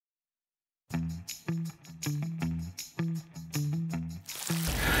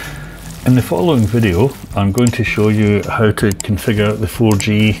In the following video, I'm going to show you how to configure the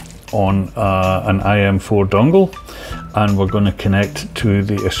 4G on an EyeM4 dongle, and we're going to connect to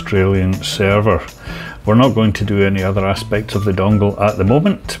the Australian server. We're not going to do any other aspects of the dongle at the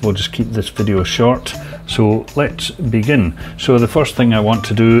moment. We'll just keep this video short. So let's begin. So the first thing I want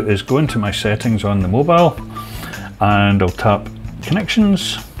to do is go into my settings on the mobile, and I'll tap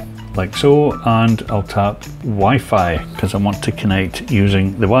connections like so, and I'll tap Wi-Fi because I want to connect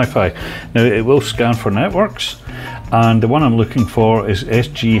using the Wi-Fi. Now it will scan for networks, and the one I'm looking for is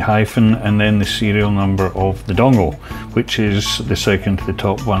SG- and then the serial number of the dongle, which is the second to the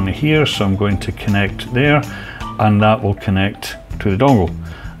top one here. So I'm going to connect there, and that will connect to the dongle.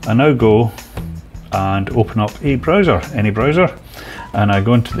 I now go and open up a browser, any browser, and I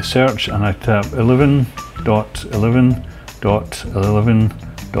go into the search and I tap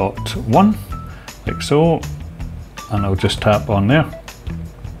 11.11.11.1 like so, and I'll just tap on there,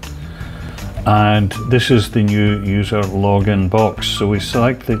 and this is the new user login box. So we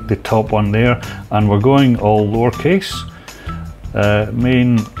select the top one there, and we're going all lowercase.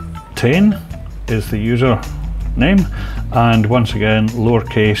 Maintain is the user name, and once again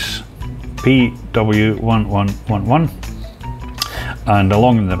lowercase PW1111, and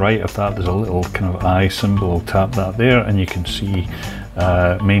along the right of that there's a little kind of eye symbol. I'll tap that there, and you can see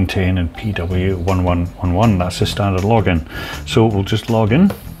maintain and PW1111. That's the standard login. So we'll just log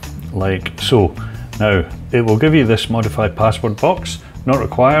in like so. Now it will give you this modified password box. Not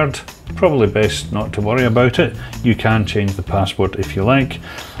required, probably best not to worry about it. You can change the password if you like,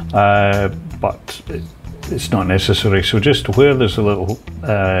 but it's not necessary. So just where there's a little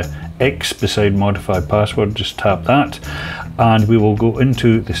X beside modified password, just tap that, and we will go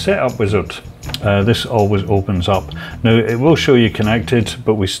into the setup wizard. This always opens up. Now it will show you connected,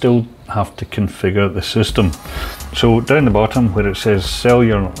 but we still have to configure the system. So down the bottom where it says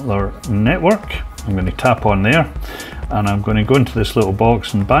cellular network, I'm going to tap on there, and I'm going to go into this little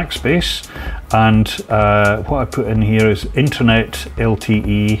box and backspace, and what I put in here is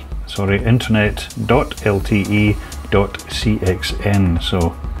internet.lte.cxn.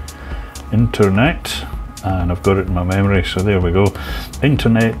 so internet, and I've got it in my memory, so there we go,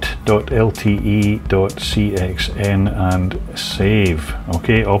 internet.lte.cxn, and save.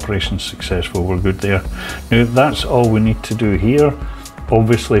 Okay, operation successful, we're good there. Now that's all we need to do here.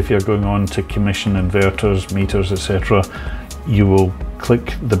 Obviously if you're going on to commission inverters, meters, etc., you will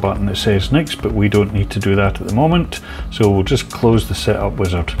click the button that says next, but we don't need to do that at the moment, so we'll just close the setup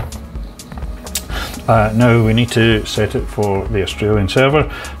wizard. Now we need to set it for the Australian server.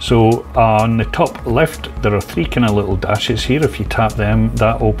 So on the top left there are three kind of little dashes here. If you tap them,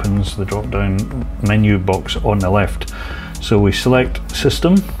 that opens the drop down menu box on the left. So we select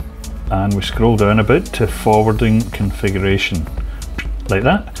system, and we scroll down a bit to forwarding configuration like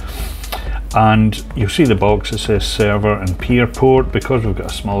that, and you'll see the box that says server and peer port. Because we've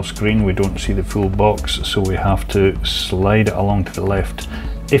got a small screen, we don't see the full box, so we have to slide it along to the left.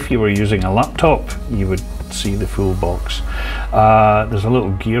 If you were using a laptop, you would see the full box. There's a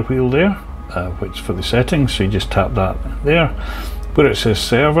little gear wheel there, which for the settings, so you just tap that there. Where it says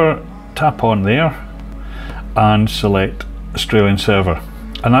server, tap on there and select Australian server.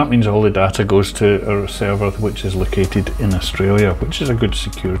 And that means all the data goes to our server, which is located in Australia, which is a good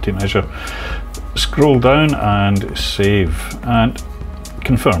security measure. Scroll down and save and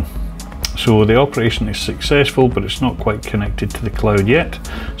confirm. So the operation is successful, but it's not quite connected to the cloud yet.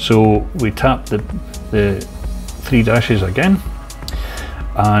 So we tap the three dashes again,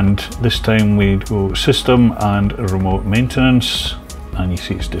 and this time we go system and remote maintenance, and you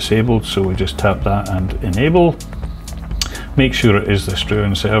see it's disabled, so we just tap that and enable. Make sure it is the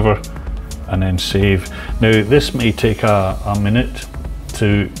Australian server, and then save. Now this may take a minute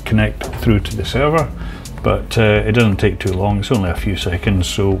to connect through to the server, but it doesn't take too long. It's only a few seconds,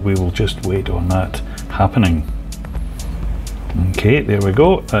 so we will just wait on that happening. Okay, there we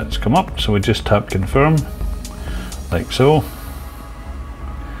go, that's come up, so we just tap confirm like so,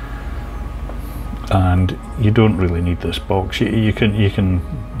 and you don't really need this box. You can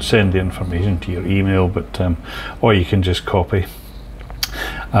send the information to your email, but or you can just copy.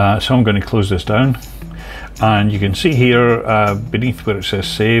 So I'm going to close this down, and you can see here beneath where it says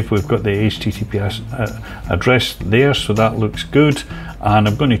save, we've got the HTTPS address there, so that looks good. And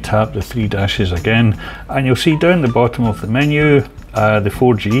I'm going to tap the three dashes again, and you'll see down the bottom of the menu the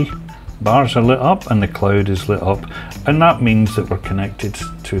 4G bars are lit up and the cloud is lit up, and that means that we're connected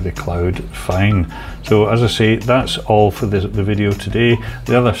to the cloud fine. So as I say, that's all for the video today.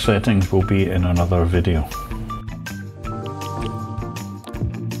 The other settings will be in another video.